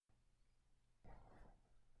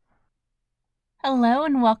Hello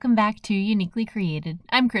and welcome back to Uniquely Created.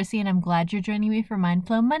 I'm Chrissy and I'm glad you're joining me for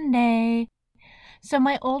Mindflow Monday. So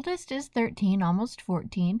my oldest is 13, almost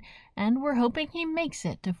 14, and we're hoping he makes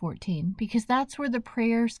it to 14 because that's where the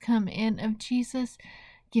prayers come in of Jesus,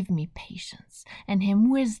 give me patience, and him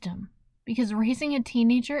wisdom. Because raising a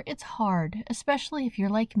teenager, it's hard, especially if you're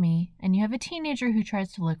like me and you have a teenager who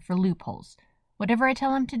tries to look for loopholes. Whatever I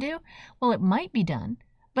tell him to do, well, it might be done,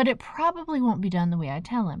 but it probably won't be done the way I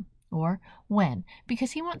tell him. Or when,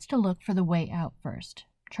 because he wants to look for the way out first.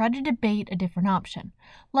 Try to debate a different option.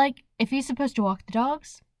 Like, if he's supposed to walk the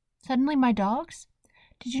dogs, suddenly my dogs?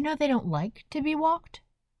 Did you know they don't like to be walked?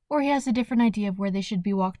 Or he has a different idea of where they should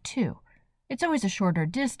be walked to. It's always a shorter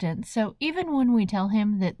distance, so even when we tell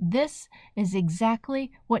him that this is exactly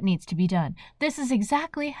what needs to be done, this is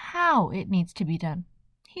exactly how it needs to be done,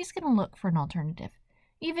 he's going to look for an alternative,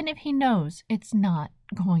 even if he knows it's not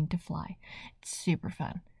going to fly. It's super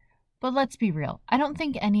fun. But let's be real, I don't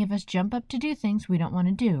think any of us jump up to do things we don't want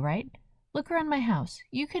to do, right? Look around my house.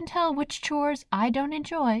 You can tell which chores I don't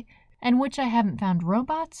enjoy and which I haven't found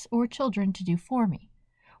robots or children to do for me.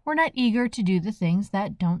 We're not eager to do the things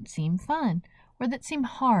that don't seem fun or that seem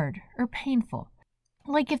hard or painful.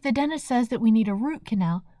 Like if the dentist says that we need a root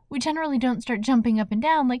canal, we generally don't start jumping up and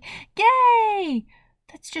down like, yay!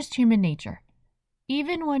 That's just human nature.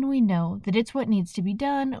 Even when we know that it's what needs to be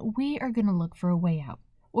done, we are going to look for a way out.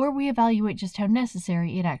 Or we evaluate just how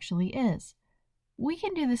necessary it actually is. We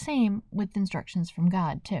can do the same with instructions from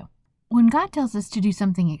God, too. When God tells us to do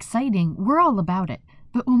something exciting, we're all about it.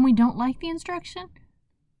 But when we don't like the instruction,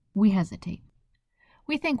 we hesitate.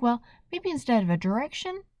 We think, well, maybe instead of a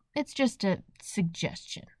direction, it's just a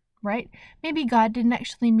suggestion, right? Maybe God didn't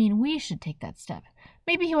actually mean we should take that step.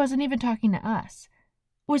 Maybe he wasn't even talking to us.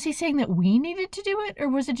 Was he saying that we needed to do it, or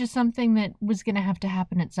was it just something that was going to have to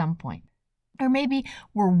happen at some point? Or maybe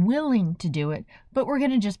we're willing to do it, but we're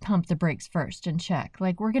going to just pump the brakes first and check.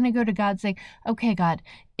 Like we're going to go to God saying, okay, God,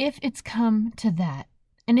 if it's come to that,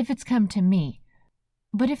 and if it's come to me,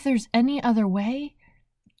 but if there's any other way,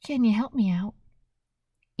 can you help me out?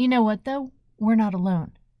 You know what, though? We're not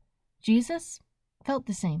alone. Jesus felt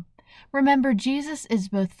the same. Remember, Jesus is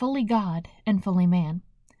both fully God and fully man.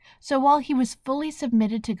 So while he was fully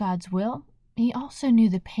submitted to God's will, he also knew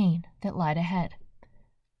the pain that lied ahead.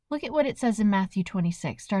 Look at what it says in Matthew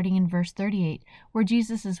 26, starting in verse 38, where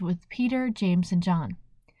Jesus is with Peter, James, and John.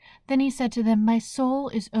 Then he said to them, "My soul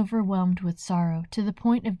is overwhelmed with sorrow to the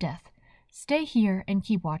point of death. Stay here and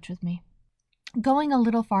keep watch with me." Going a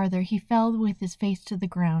little farther, he fell with his face to the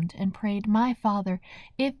ground and prayed, "My Father,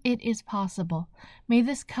 if it is possible, may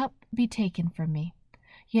this cup be taken from me.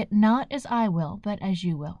 Yet not as I will, but as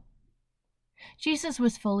you will." Jesus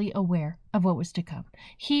was fully aware of what was to come.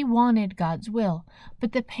 He wanted God's will,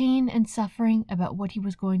 but the pain and suffering about what he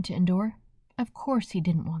was going to endure, of course he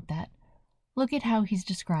didn't want that. Look at how he's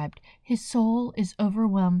described. His soul is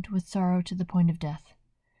overwhelmed with sorrow to the point of death.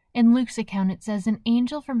 In Luke's account it says, an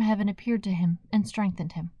angel from heaven appeared to him and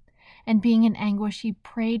strengthened him. And being in anguish, he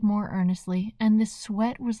prayed more earnestly, and the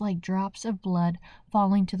sweat was like drops of blood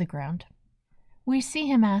falling to the ground. We see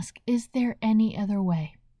him ask, is there any other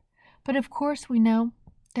way? But of course we know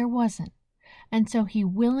there wasn't, and so he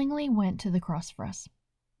willingly went to the cross for us.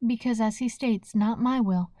 Because as he states, not my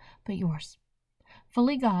will, but yours.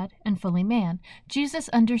 Fully God and fully man, Jesus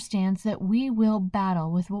understands that we will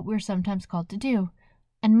battle with what we're sometimes called to do.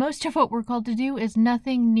 And most of what we're called to do is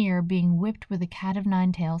nothing near being whipped with a cat of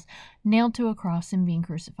nine tails, nailed to a cross, and being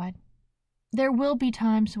crucified. There will be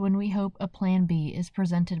times when we hope a plan B is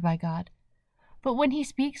presented by God. But when he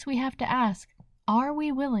speaks, we have to ask, are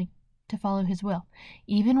we willing to follow his will,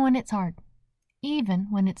 even when it's hard, even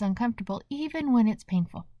when it's uncomfortable, even when it's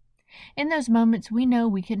painful? In those moments, we know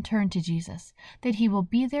we can turn to Jesus, that he will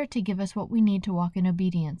be there to give us what we need to walk in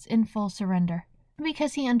obedience, in full surrender,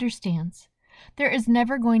 because he understands. There is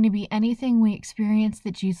never going to be anything we experience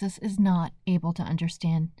that Jesus is not able to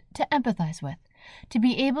understand, to empathize with, to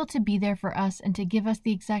be able to be there for us and to give us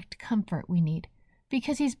the exact comfort we need.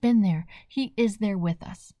 Because he's been there, he is there with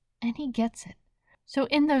us, and he gets it. So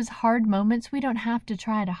in those hard moments, we don't have to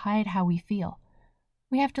try to hide how we feel.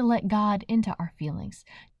 We have to let God into our feelings.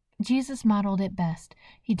 Jesus modeled it best.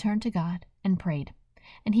 He turned to God and prayed,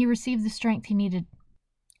 and he received the strength he needed,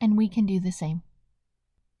 and we can do the same.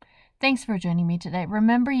 Thanks for joining me today.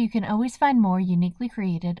 Remember, you can always find more Uniquely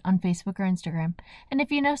Created on Facebook or Instagram. And if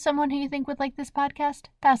you know someone who you think would like this podcast,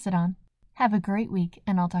 pass it on. Have a great week,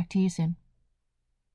 and I'll talk to you soon.